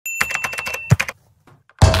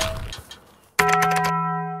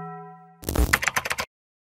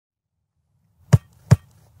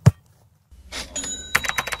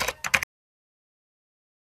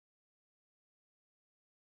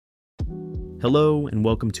Hello and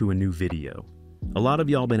welcome to a new video. A lot of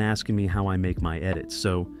y'all been asking me how I make my edits,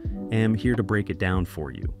 so am here to break it down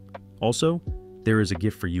for you. Also, there is a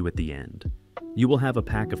gift for you at the end. You will have a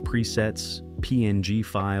pack of presets, PNG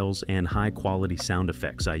files, and high-quality sound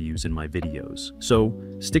effects I use in my videos. So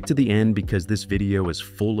stick to the end because this video is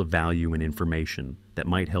full of value and information that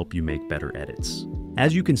might help you make better edits.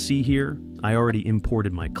 As you can see here, I already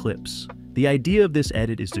imported my clips. The idea of this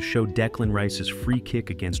edit is to show Declan Rice's free kick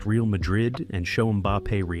against Real Madrid and show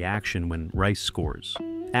Mbappé's reaction when Rice scores.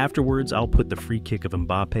 Afterwards, I'll put the free kick of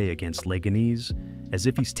Mbappé against Leganés as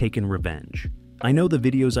if he's taken revenge. I know the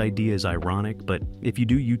video's idea is ironic, but if you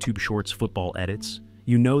do YouTube Shorts football edits,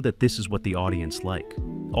 you know that this is what the audience like.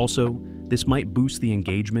 Also, this might boost the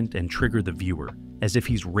engagement and trigger the viewer, as if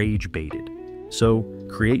he's rage baited. So,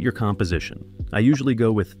 create your composition. I usually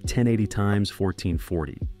go with 1080 x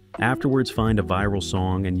 1440. Afterwards, find a viral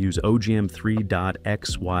song and use ogm3.xyz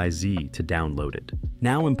to download it.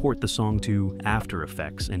 Now import the song to After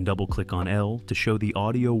Effects and double-click on L to show the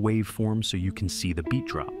audio waveform so you can see the beat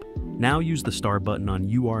drop. Now use the star button on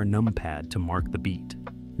UR numpad to mark the beat.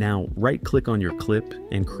 Now right-click on your clip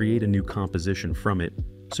and create a new composition from it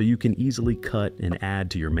so you can easily cut and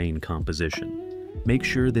add to your main composition. Make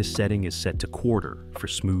sure this setting is set to quarter for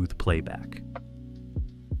smooth playback.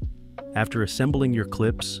 After assembling your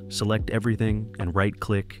clips, select everything and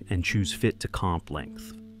right-click and choose Fit to Comp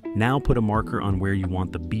Length. Now put a marker on where you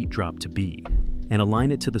want the beat drop to be and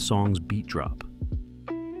align it to the song's beat drop.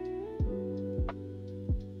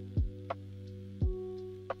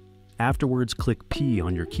 Afterwards, click P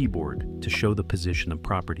on your keyboard to show the position of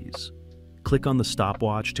properties. Click on the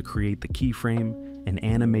stopwatch to create the keyframe and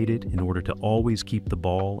animate it in order to always keep the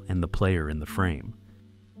ball and the player in the frame.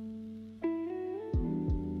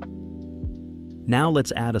 Now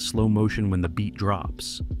let's add a slow motion when the beat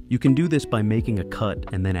drops. You can do this by making a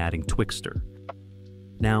cut and then adding Twixtor.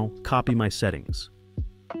 Now, copy my settings.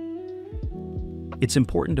 It's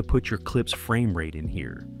important to put your clip's frame rate in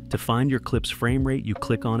here. To find your clip's frame rate, you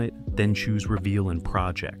click on it, then choose Reveal in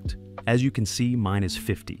Project. As you can see, mine is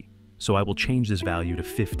 50, so I will change this value to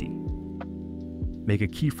 50. Make a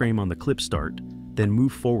keyframe on the clip start, then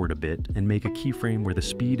move forward a bit and make a keyframe where the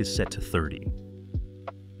speed is set to 30.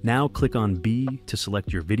 Now click on B to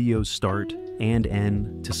select your video's start and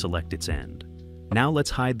N to select its end. Now let's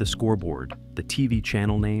hide the scoreboard, the TV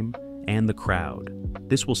channel name, and the crowd.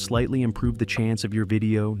 This will slightly improve the chance of your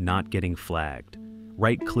video not getting flagged.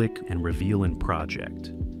 Right-click and Reveal in Project.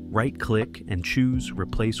 Right-click and choose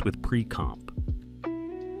Replace with Pre-Comp.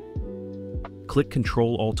 Click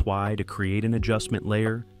Ctrl-Alt-Y to create an adjustment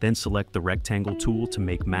layer, then select the rectangle tool to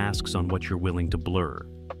make masks on what you're willing to blur.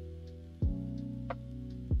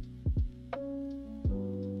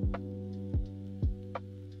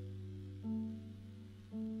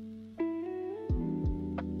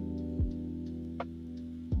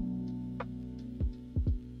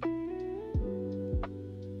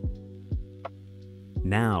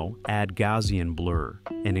 Now, add Gaussian blur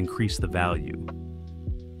and increase the value.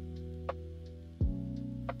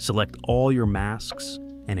 Select all your masks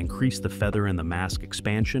and increase the feather and the mask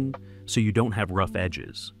expansion so you don't have rough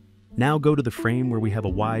edges. Now go to the frame where we have a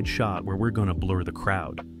wide shot where we're going to blur the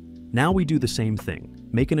crowd. Now we do the same thing.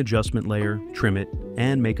 Make an adjustment layer, trim it,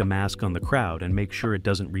 and make a mask on the crowd and make sure it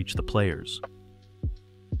doesn't reach the players.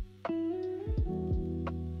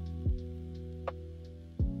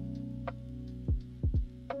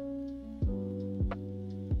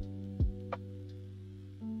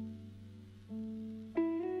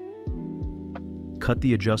 Cut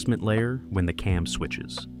the adjustment layer when the cam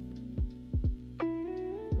switches.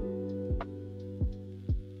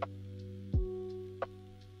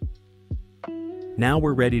 Now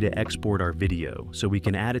we're ready to export our video so we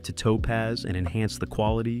can add it to Topaz and enhance the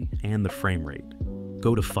quality and the frame rate.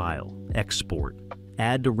 Go to File, Export,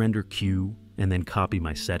 Add to Render Queue, and then copy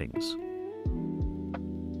my settings.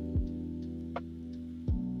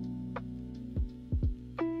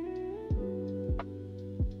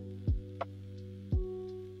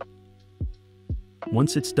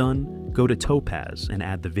 Once it's done, go to Topaz and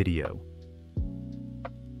add the video.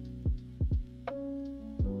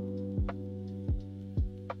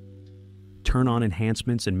 Turn on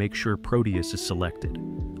enhancements and make sure Proteus is selected.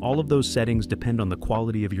 All of those settings depend on the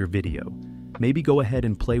quality of your video. Maybe go ahead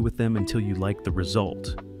and play with them until you like the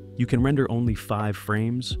result. You can render only 5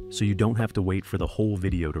 frames, so you don't have to wait for the whole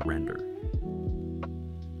video to render.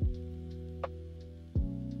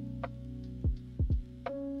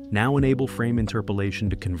 Now enable frame interpolation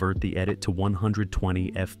to convert the edit to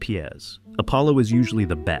 120 FPS. Apollo is usually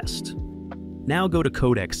the best. Now go to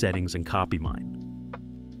codec settings and copy mine.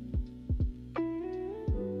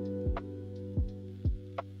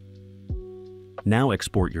 Now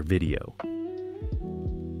export your video.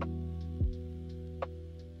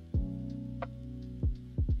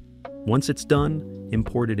 Once it's done,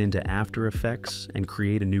 import it into After Effects and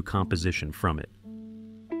create a new composition from it.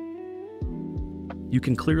 You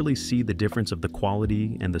can clearly see the difference of the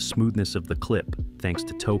quality and the smoothness of the clip thanks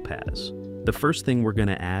to Topaz. The first thing we're going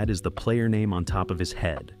to add is the player name on top of his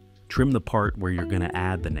head. Trim the part where you're going to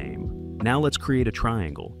add the name. Now let's create a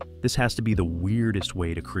triangle. This has to be the weirdest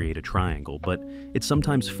way to create a triangle, but it's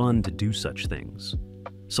sometimes fun to do such things.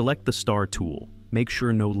 Select the star tool. Make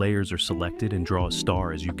sure no layers are selected and draw a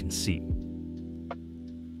star as you can see.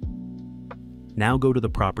 Now go to the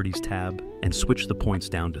Properties tab and switch the points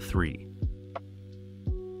down to 3.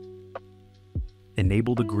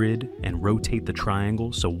 Enable the grid and rotate the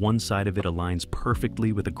triangle so one side of it aligns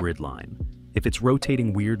perfectly with a grid line. If it's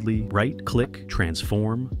rotating weirdly, right-click,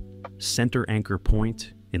 Transform, Center Anchor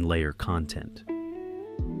Point in Layer Content.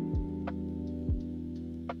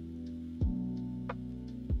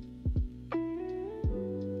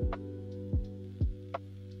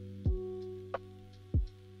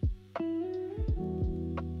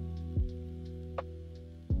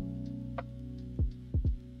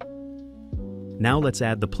 Now let's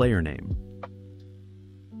add the player name.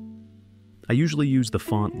 I usually use the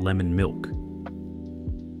font Lemon Milk.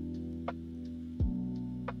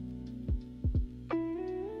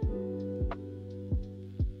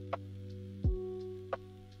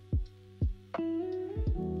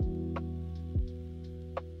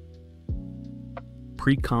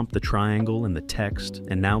 Pre-comp the triangle and the text,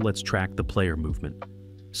 and now let's track the player movement.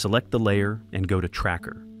 Select the layer and go to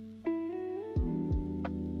Tracker.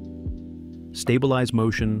 Stabilize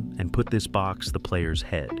motion and put this box the player's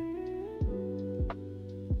head.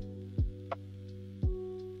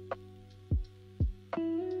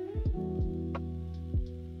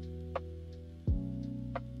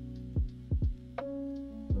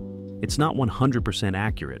 It's not 100%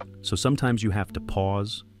 accurate, so sometimes you have to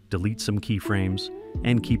pause, delete some keyframes,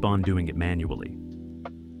 and keep on doing it manually.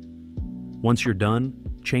 Once you're done,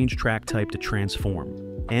 change track type to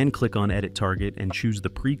Transform, and click on Edit Target and choose the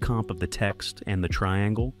pre-comp of the text and the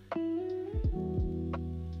triangle.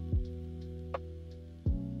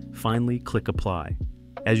 Finally, click Apply.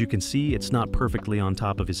 As you can see, it's not perfectly on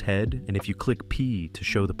top of his head, and if you click P to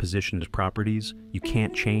show the positioned properties, you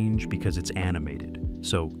can't change because it's animated.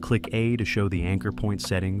 So click A to show the anchor point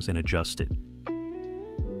settings and adjust it.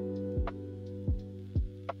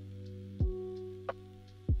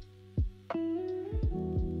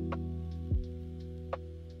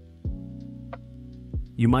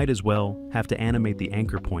 You might as well have to animate the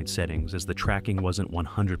anchor point settings as the tracking wasn't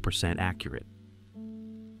 100% accurate.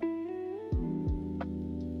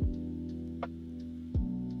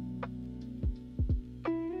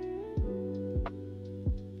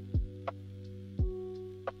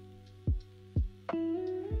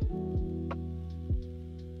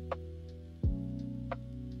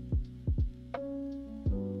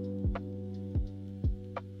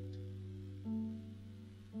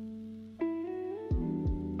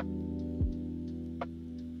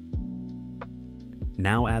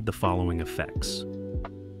 Now add the following effects.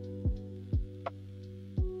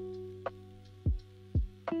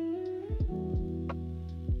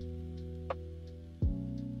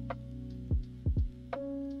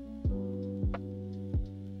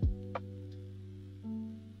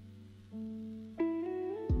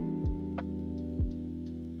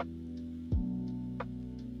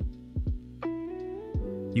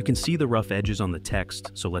 You can see the rough edges on the text,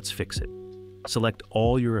 so let's fix it. Select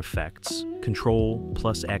all your effects,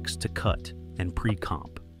 Ctrl+X to cut, and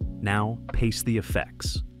pre-comp. Now, paste the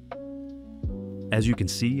effects. As you can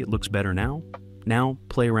see, it looks better now. Now,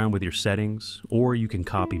 play around with your settings, or you can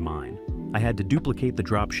copy mine. I had to duplicate the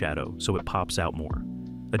drop shadow so it pops out more.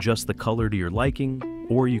 Adjust the color to your liking,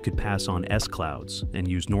 or you could pass on S-clouds and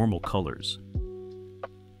use normal colors.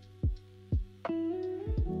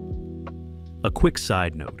 A quick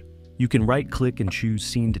side note. You can right-click and choose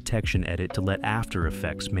Scene Detection Edit to let After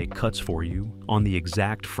Effects make cuts for you on the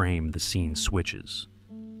exact frame the scene switches.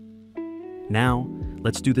 Now,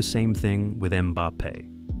 let's do the same thing with Mbappé.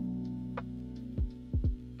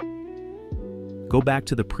 Go back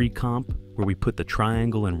to the pre-comp where we put the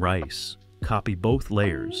triangle and rice, copy both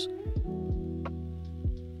layers,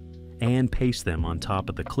 and paste them on top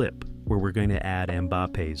of the clip where we're going to add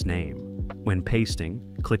Mbappé's name. When pasting,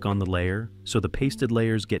 click on the layer so the pasted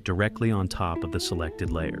layers get directly on top of the selected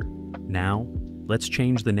layer. Now, let's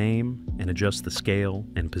change the name and adjust the scale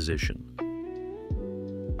and position.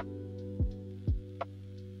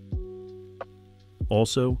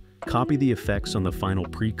 Also, Copy the effects on the final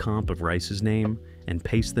pre-comp of Rice's name and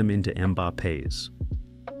paste them into Mbappe's.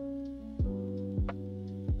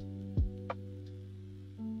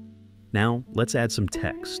 Now, let's add some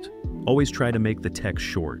text. Always try to make the text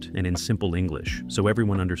short and in simple English so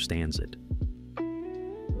everyone understands it.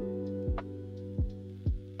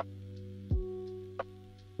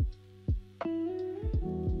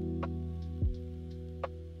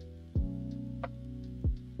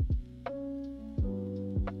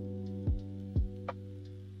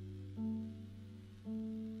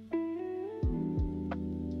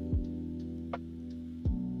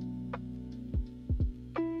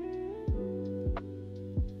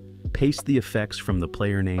 Paste the effects from the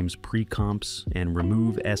player name's pre-comps and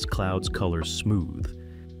remove S-Cloud's colors smooth.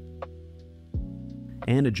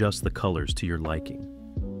 And adjust the colors to your liking.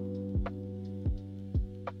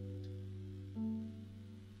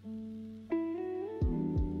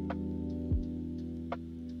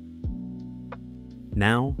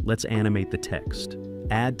 Now, let's animate the text.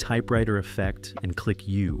 Add typewriter effect and click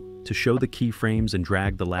U to show the keyframes and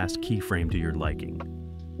drag the last keyframe to your liking.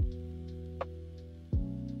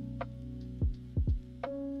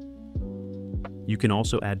 You can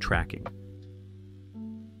also add tracking.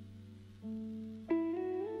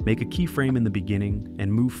 Make a keyframe in the beginning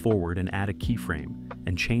and move forward and add a keyframe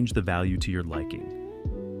and change the value to your liking.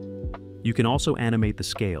 You can also animate the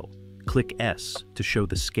scale. Click S to show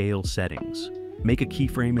the scale settings. Make a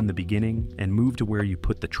keyframe in the beginning and move to where you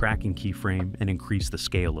put the tracking keyframe and increase the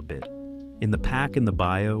scale a bit. In the pack in the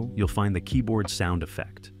bio, you'll find the keyboard sound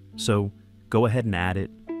effect. So go ahead and add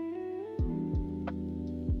it.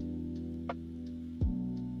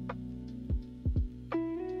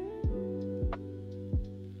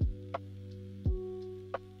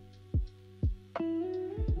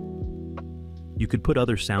 You could put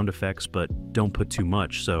other sound effects, but don't put too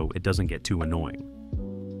much so it doesn't get too annoying.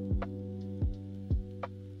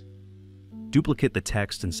 Duplicate the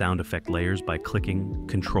text and sound effect layers by clicking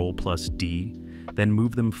Ctrl+D, then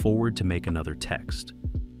move them forward to make another text.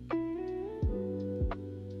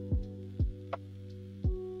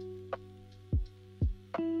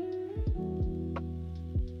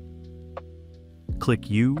 Click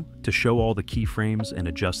U to show all the keyframes and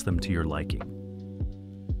adjust them to your liking.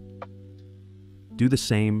 Do the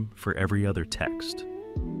same for every other text.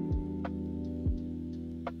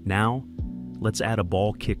 Now, let's add a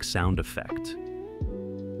ball kick sound effect.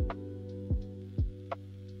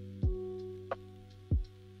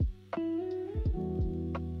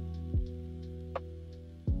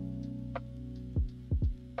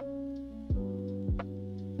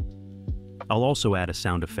 I'll also add a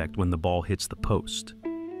sound effect when the ball hits the post.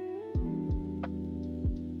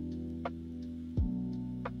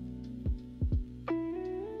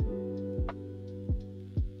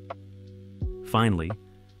 Finally,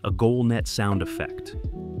 a goal net sound effect.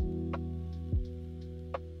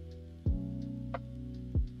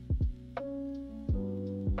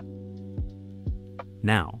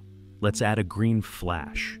 Now, let's add a green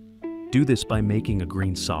flash. Do this by making a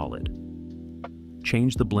green solid.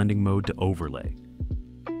 Change the blending mode to overlay.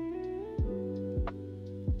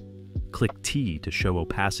 Click T to show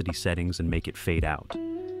opacity settings and make it fade out.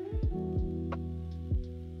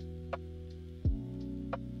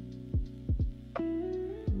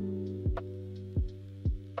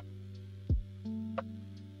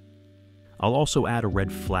 I'll also add a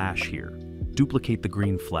red flash here. Duplicate the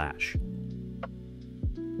green flash.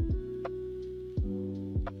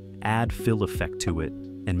 Add fill effect to it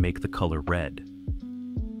and make the color red.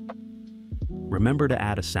 Remember to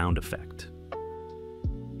add a sound effect.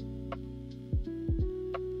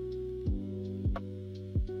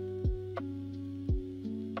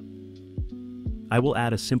 I will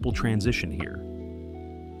add a simple transition here.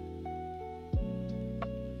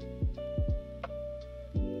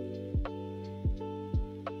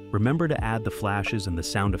 Remember to add the flashes and the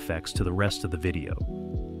sound effects to the rest of the video.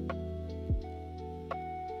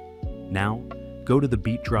 Now, go to the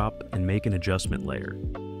beat drop and make an adjustment layer.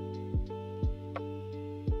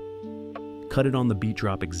 Cut it on the beat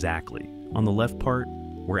drop exactly. On the left part,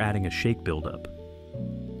 we're adding a shake buildup.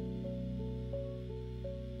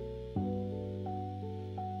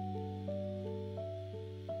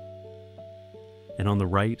 And on the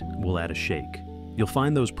right, we'll add a shake. You'll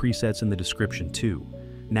find those presets in the description too.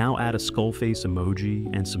 Now add a skull face emoji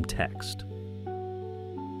and some text.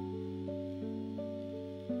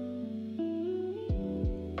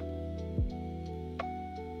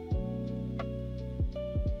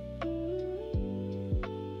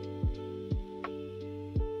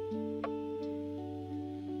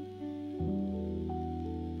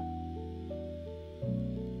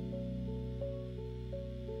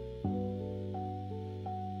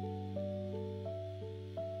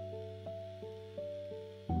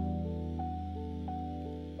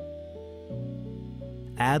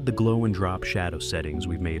 Add the glow and drop shadow settings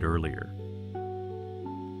we've made earlier.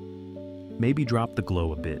 Maybe drop the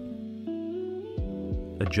glow a bit.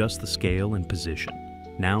 Adjust the scale and position.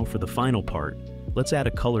 Now for the final part, let's add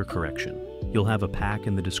a color correction. You'll have a pack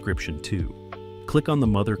in the description too. Click on the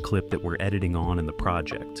mother clip that we're editing on in the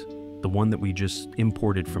project, the one that we just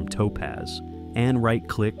imported from Topaz, and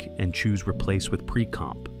right-click and choose Replace with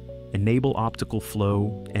Pre-Comp. Enable optical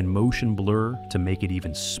flow and motion blur to make it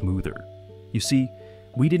even smoother. You see,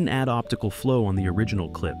 we didn't add optical flow on the original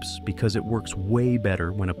clips because it works way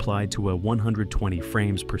better when applied to a 120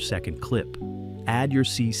 frames per second clip. Add your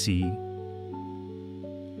CC,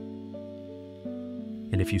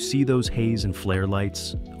 and if you see those haze and flare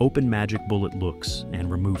lights, open Magic Bullet Looks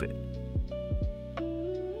and remove it.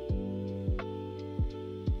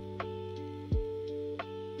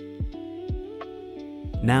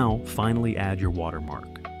 Now, finally add your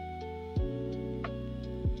watermark.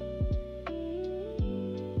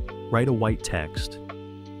 Write a white text.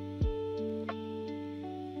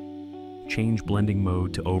 Change blending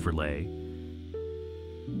mode to overlay.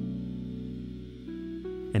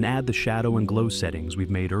 And add the shadow and glow settings we've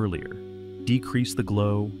made earlier. Decrease the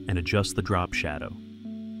glow and adjust the drop shadow.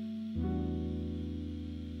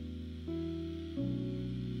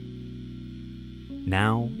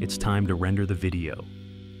 Now it's time to render the video.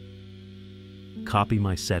 Copy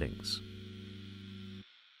my settings.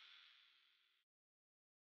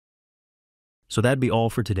 So that'd be all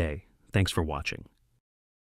for today. Thanks for watching.